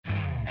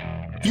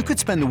You could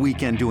spend the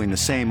weekend doing the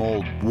same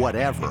old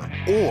whatever,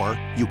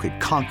 or you could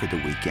conquer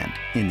the weekend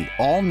in the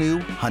all-new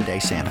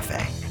Hyundai Santa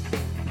Fe.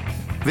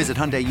 Visit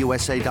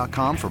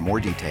HyundaiUSA.com for more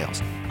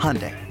details.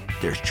 Hyundai,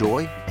 there's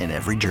joy in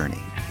every journey.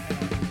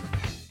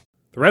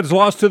 The Reds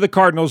lost to the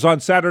Cardinals on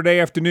Saturday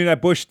afternoon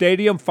at Busch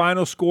Stadium.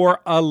 Final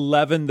score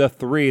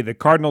 11-3. The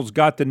Cardinals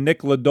got to Nick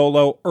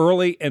Lodolo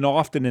early and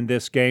often in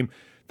this game.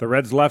 The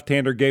Reds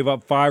left-hander gave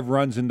up 5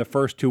 runs in the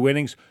first 2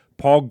 innings.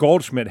 Paul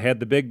Goldschmidt had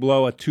the big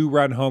blow, a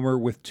 2-run homer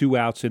with 2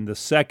 outs in the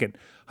second.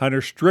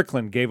 Hunter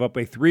Strickland gave up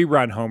a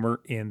 3-run homer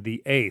in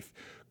the 8th.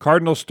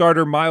 Cardinals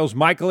starter Miles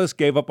Mikolas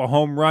gave up a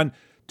home run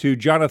to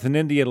Jonathan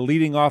India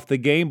leading off the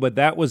game, but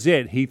that was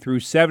it. He threw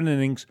 7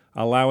 innings,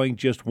 allowing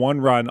just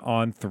 1 run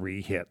on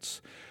 3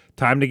 hits.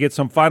 Time to get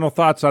some final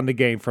thoughts on the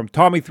game from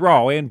Tommy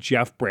Thrall and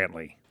Jeff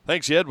Brantley.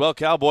 Thanks, Ed. Well,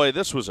 Cowboy,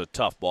 this was a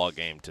tough ball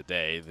game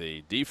today.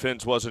 The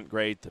defense wasn't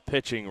great. The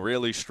pitching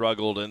really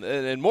struggled.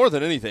 And more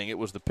than anything, it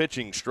was the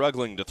pitching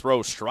struggling to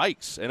throw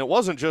strikes. And it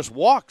wasn't just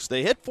walks.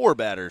 They hit 4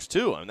 batters,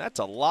 too. And that's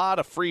a lot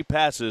of free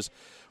passes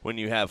when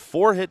you have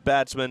 4 hit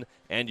batsmen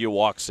and you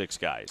walk 6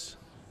 guys.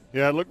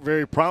 Yeah, it looked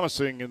very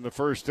promising in the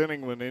first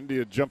inning when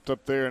India jumped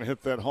up there and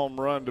hit that home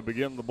run to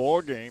begin the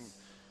ball game.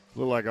 It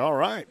looked like, all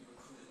right,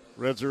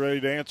 Reds are ready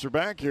to answer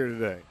back here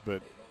today.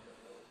 But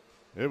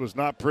it was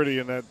not pretty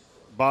in that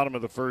bottom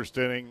of the first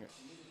inning.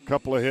 A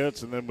couple of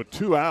hits, and then with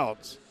 2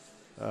 outs,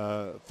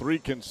 3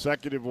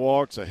 consecutive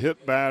walks, a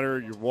hit batter,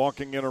 you're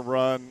walking in a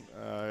run.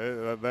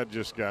 That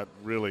just got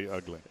really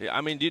ugly. Yeah,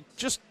 I mean, do you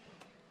just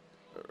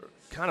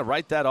kind of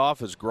write that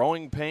off as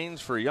growing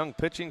pains for a young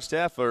pitching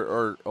staff,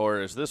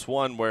 or is this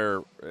one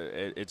where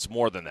it's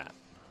more than that?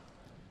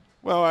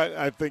 Well,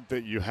 I think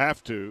that you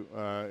have to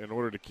in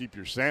order to keep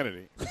your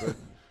sanity. But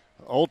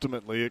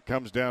ultimately, it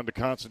comes down to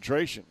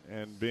concentration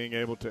and being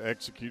able to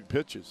execute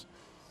pitches.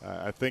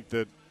 I think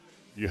that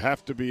you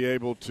have to be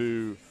able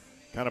to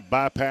kind of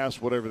bypass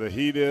whatever the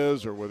heat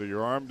is or whether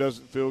your arm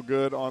doesn't feel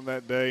good on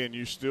that day, and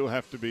you still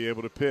have to be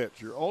able to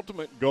pitch. Your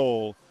ultimate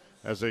goal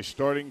as a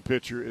starting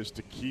pitcher is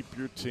to keep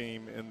your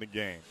team in the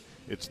game.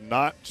 It's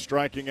not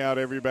striking out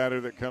every batter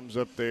that comes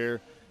up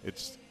there.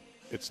 It's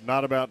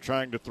not about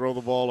trying to throw the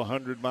ball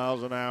 100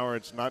 miles an hour.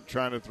 It's not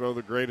trying to throw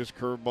the greatest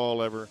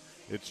curveball ever.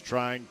 It's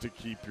trying to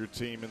keep your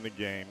team in the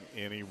game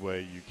any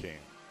way you can.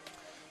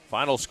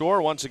 Final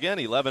score, once again,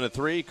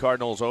 11-3.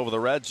 Cardinals over the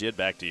Reds. Yet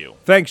back to you.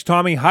 Thanks,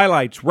 Tommy.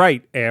 Highlights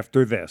right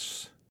after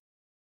this.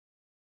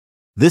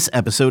 This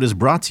episode is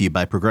brought to you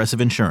by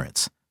Progressive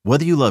Insurance.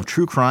 Whether you love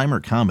true crime or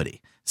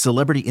comedy,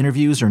 celebrity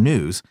interviews or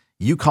news,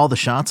 you call the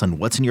shots on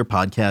what's in your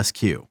podcast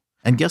queue.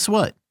 And guess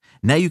what?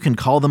 Now you can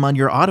call them on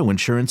your auto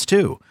insurance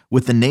too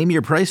with the Name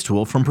Your Price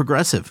tool from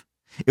Progressive.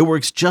 It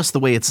works just the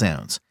way it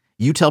sounds.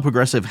 You tell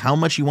Progressive how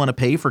much you want to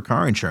pay for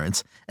car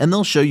insurance, and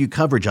they'll show you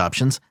coverage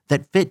options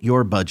that fit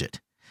your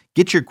budget.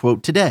 Get your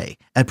quote today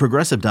at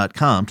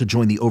Progressive.com to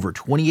join the over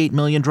 28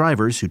 million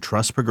drivers who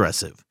trust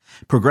Progressive.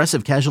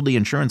 Progressive Casualty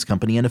Insurance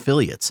Company and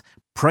Affiliates.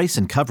 Price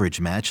and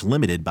coverage match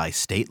limited by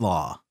state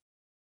law.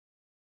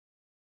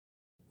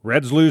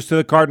 Reds lose to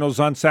the Cardinals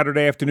on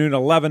Saturday afternoon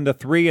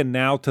 11-3, and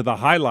now to the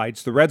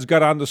highlights. The Reds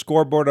got on the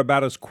scoreboard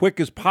about as quick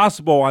as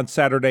possible on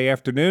Saturday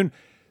afternoon.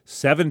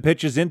 7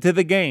 pitches into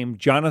the game,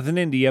 Jonathan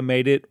India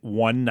made it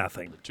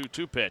 1-0. The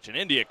 2-2 pitch, and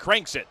India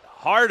cranks it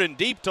hard and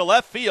deep to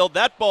left field.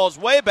 That ball's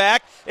way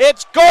back.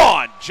 It's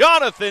gone.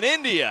 Jonathan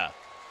India.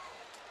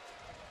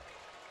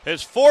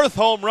 His 4th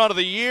home run of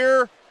the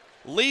year,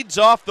 leads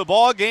off the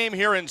ball game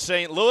here in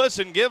St. Louis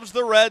and gives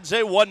the Reds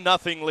a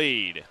 1-0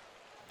 lead.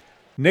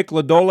 Nick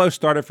Lodolo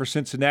started for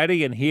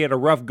Cincinnati, and he had a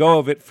rough go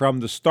of it from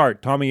the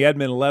start. Tommy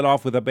Edman led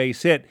off with a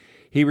base hit.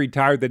 He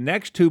retired the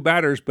next 2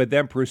 batters, but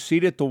then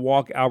proceeded to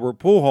walk Albert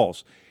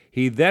Pujols.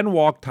 He then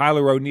walked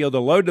Tyler O'Neill to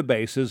load the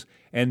bases,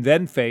 and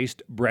then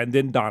faced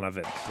Brendan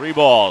Donovan. 3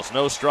 balls,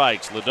 no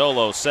strikes.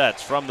 Lodolo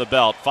sets from the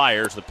belt,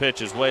 fires. The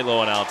pitch is way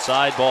low and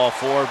outside. Ball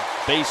 4,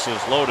 bases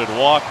loaded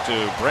walk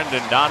to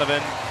Brendan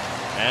Donovan,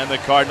 and the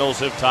Cardinals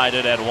have tied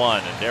it at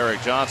 1. And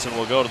Derek Johnson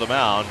will go to the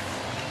mound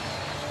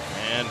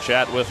and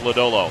chat with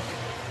Lodolo.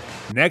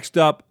 Next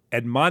up,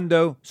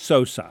 Edmundo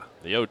Sosa.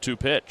 The 0-2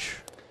 pitch.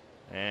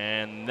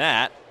 And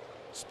that,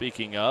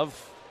 speaking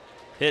of,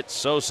 hit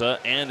Sosa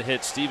and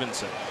hit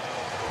Stevenson.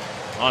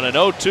 On an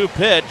 0-2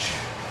 pitch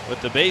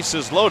with the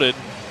bases loaded,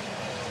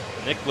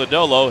 Nick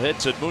Lodolo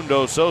hits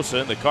Edmundo Sosa,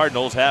 and the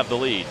Cardinals have the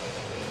lead.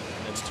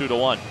 It's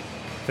 2-1.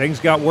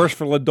 Things got worse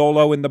for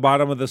Lodolo in the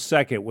bottom of the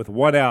second. With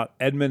 1 out,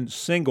 Edman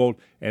singled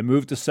and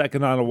moved to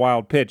second on a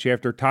wild pitch.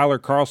 After Tyler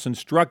Carlson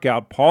struck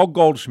out, Paul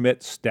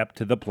Goldschmidt stepped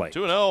to the plate.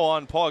 2-0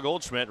 on Paul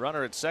Goldschmidt,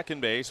 runner at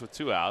second base with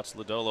 2 outs.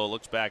 Lodolo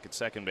looks back at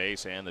second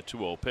base and the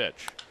 2-0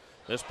 pitch.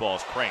 This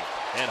ball's cranked.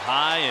 Hit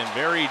high and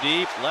very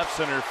deep, left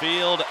center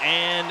field,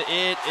 and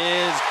it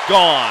is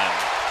gone.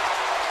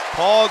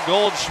 Paul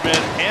Goldschmidt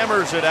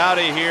hammers it out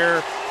of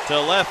here to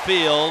left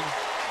field,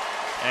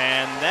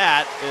 and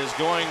that is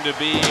going to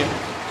be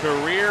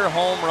career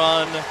home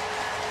run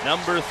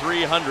number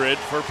 300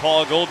 for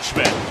Paul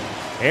Goldschmidt.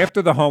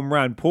 After the home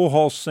run,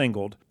 Pujols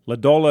singled.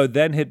 Lodolo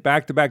then hit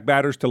back-to-back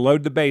batters to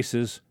load the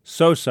bases.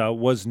 Sosa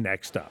was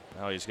next up.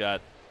 Now he's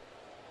got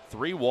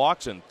 3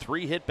 walks and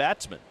 3 hit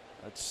batsmen.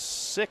 That's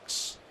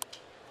 6.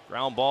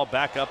 Ground ball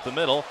back up the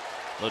middle.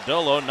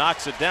 Lodolo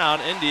knocks it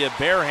down. India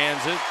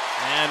barehands it,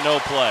 and no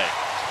play.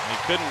 He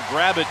couldn't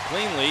grab it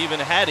cleanly, even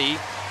had he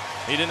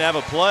didn't have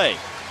a play.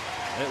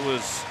 It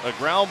was a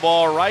ground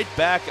ball right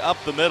back up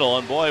the middle,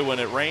 and boy, when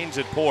it rains,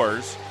 it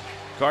pours.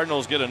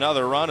 Cardinals get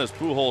another run as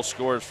Pujols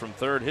scores from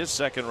third, his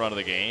second run of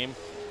the game,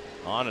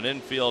 on an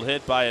infield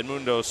hit by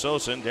Edmundo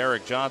Sosa.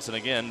 Derek Johnson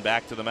again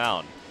back to the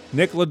mound.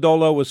 Nick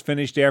Lodolo was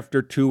finished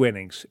after 2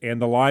 innings, and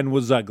the line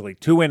was ugly.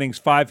 2 innings,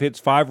 5 hits,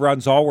 5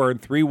 runs, all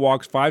earned, 3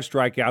 walks, 5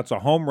 strikeouts, a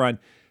home run,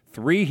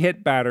 3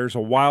 hit batters,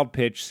 a wild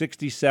pitch,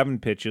 67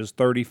 pitches,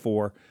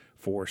 34,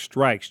 4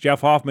 strikes.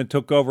 Jeff Hoffman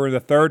took over in the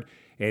third,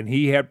 and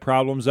he had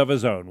problems of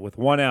his own. With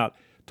 1 out,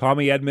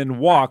 Tommy Edman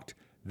walked.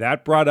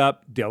 That brought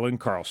up Dylan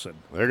Carlson.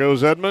 There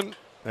goes Edman.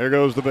 There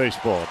goes the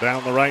baseball.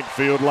 Down the right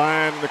field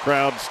line, the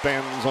crowd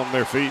stands on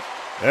their feet.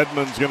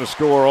 Edman's going to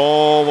score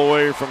all the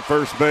way from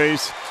first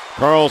base.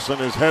 Carlson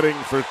is heading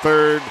for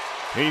third.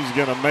 He's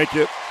going to make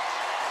it.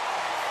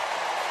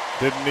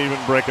 Didn't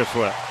even break a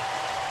sweat.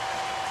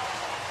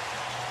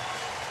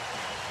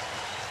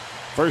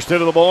 First hit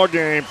of the ball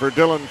game for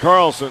Dylan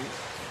Carlson.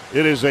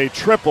 It is a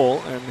triple,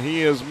 and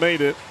he has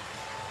made it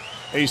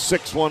a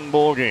 6-1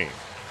 ball game.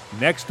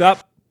 Next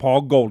up,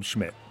 Paul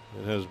Goldschmidt.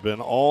 It has been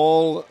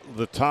all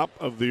the top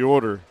of the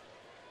order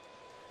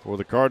for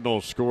the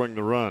Cardinals scoring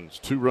the runs.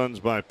 2 runs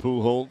by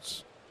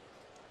Pujols,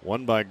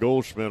 1 by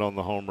Goldschmidt on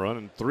the home run,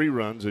 and 3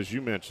 runs, as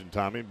you mentioned,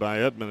 Tommy, by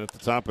Edman at the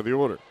top of the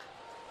order.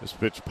 This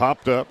pitch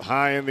popped up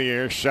high in the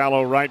air,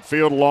 shallow right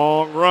field,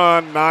 long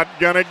run, not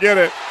going to get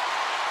it.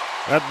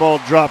 That ball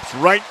drops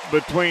right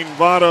between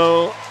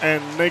Votto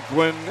and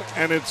Naquin,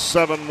 and it's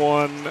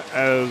 7-1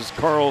 as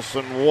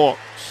Carlson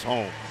walks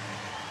home.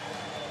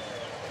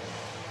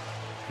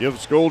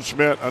 Gives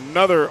Goldschmidt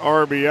another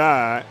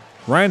RBI.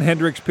 Ryan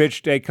Hendricks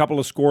pitched a couple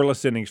of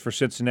scoreless innings for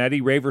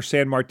Cincinnati. Raver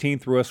Sanmartin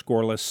threw a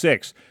scoreless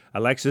 6.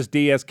 Alexis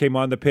Diaz came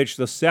on to pitch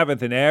the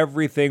 7th, and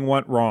everything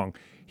went wrong.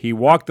 He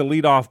walked the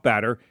leadoff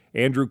batter.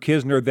 Andrew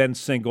Kisner then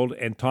singled,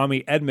 and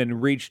Tommy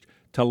Edman reached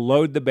to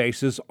load the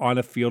bases on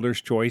a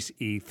fielder's choice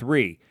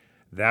E3.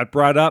 That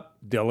brought up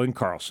Dylan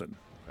Carlson.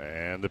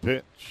 And the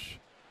pitch.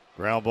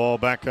 Ground ball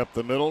back up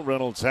the middle.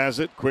 Reynolds has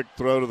it. Quick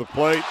throw to the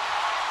plate.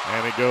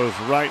 And it goes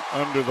right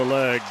under the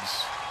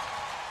legs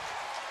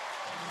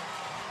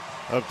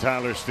of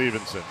Tyler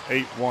Stevenson.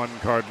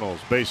 8-1 Cardinals.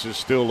 Bases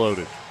still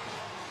loaded.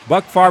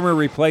 Buck Farmer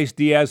replaced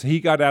Diaz.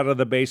 He got out of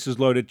the bases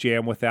loaded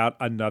jam without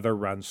another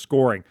run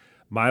scoring.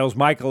 Miles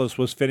Michaelis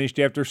was finished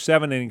after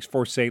 7 innings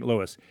for St.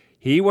 Louis.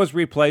 He was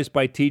replaced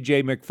by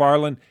T.J.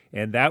 McFarland,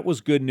 and that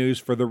was good news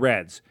for the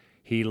Reds.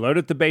 He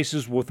loaded the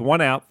bases with 1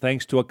 out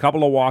thanks to a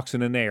couple of walks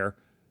and an error.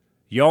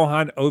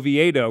 Johan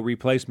Oviedo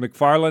replaced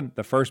McFarland.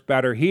 The first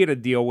batter he had to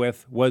deal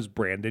with was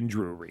Brandon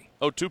Drury.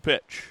 0-2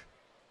 pitch.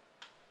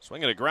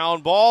 Swinging a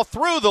ground ball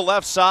through the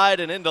left side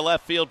and into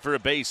left field for a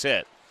base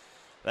hit.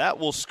 That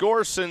will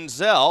score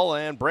Senzel,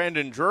 and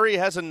Brandon Drury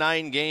has a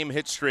 9-game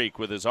hit streak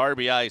with his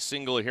RBI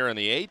single here in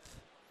the 8th.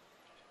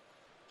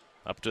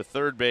 Up to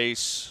third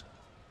base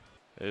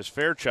is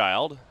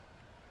Fairchild.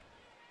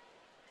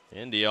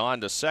 India on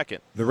to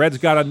second. The Reds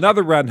got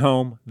another run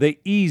home the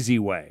easy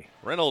way.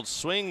 Reynolds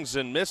swings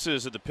and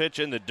misses at the pitch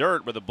in the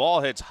dirt, but the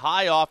ball hits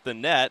high off the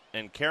net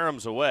and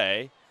caroms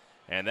away,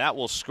 and that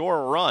will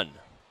score a run.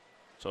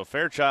 So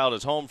Fairchild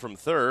is home from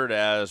third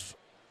as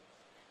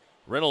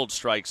Reynolds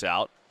strikes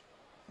out,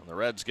 and the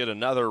Reds get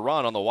another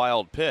run on the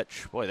wild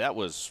pitch. Boy, that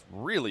was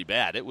really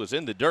bad. It was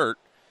in the dirt,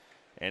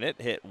 and it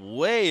hit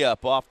way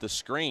up off the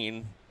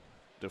screen,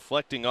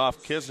 deflecting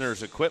off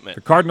Kisner's equipment.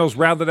 The Cardinals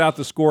rounded out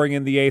the scoring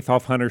in the 8th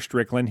off Hunter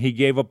Strickland. He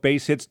gave up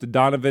base hits to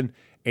Donovan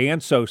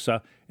and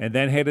Sosa, and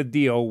then had a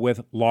deal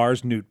with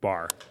Lars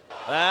Nootbaar.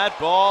 That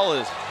ball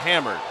is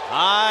hammered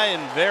high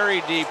and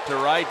very deep to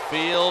right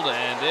field,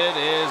 and it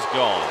is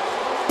gone.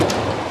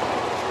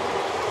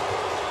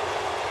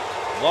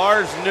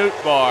 Lars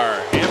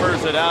Nootbaar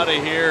hammers it out of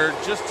here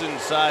just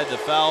inside the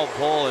foul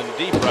pole in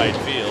deep right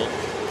field.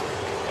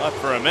 But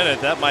for a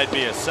minute, that might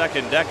be a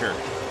second-decker.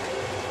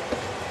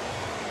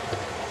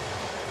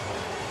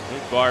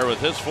 Nootbaar with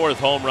his 4th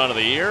home run of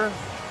the year.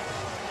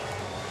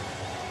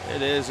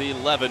 It is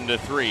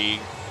 11-3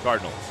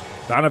 Cardinals.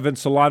 Donovan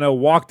Solano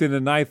walked in the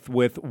 9th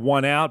with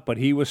 1 out, but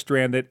he was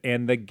stranded,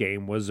 and the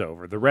game was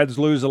over. The Reds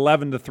lose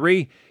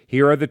 11-3.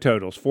 Here are the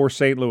totals. For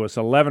St. Louis,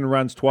 11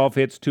 runs, 12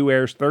 hits, 2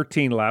 errors,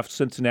 13 left.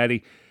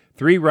 Cincinnati,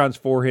 3 runs,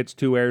 4 hits,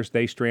 2 errors.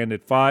 They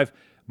stranded 5.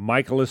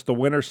 Michaelis the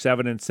winner,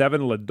 7-7.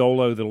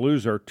 Lodolo the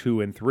loser,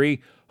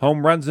 2-3.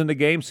 Home runs in the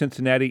game,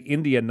 Cincinnati,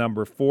 India,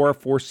 number 4.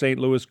 For St.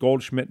 Louis,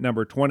 Goldschmidt,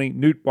 number 20.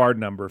 Nootbaar,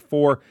 number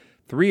 4.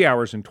 3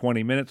 hours and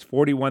 20 minutes,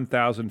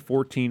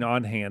 41,014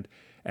 on hand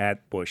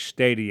at Busch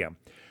Stadium.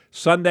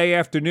 Sunday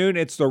afternoon,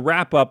 it's the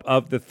wrap-up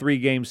of the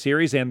 3-game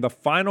series and the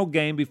final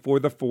game before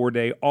the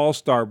 4-day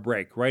All-Star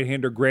break.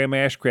 Right-hander Graham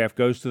Ashcraft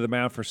goes to the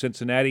mound for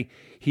Cincinnati.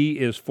 He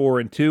is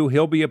 4-2.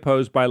 He'll be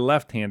opposed by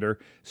left-hander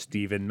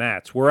Steven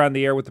Matz. We're on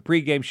the air with the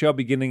pregame show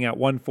beginning at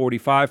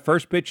 1:45.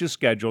 First pitch is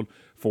scheduled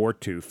for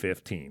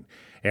 2:15.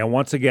 And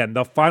once again,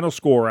 the final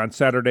score on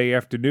Saturday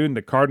afternoon,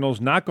 the Cardinals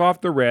knock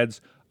off the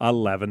Reds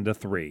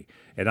 11-3.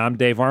 And I'm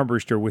Dave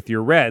Armbruster with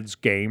your Reds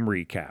game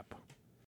recap.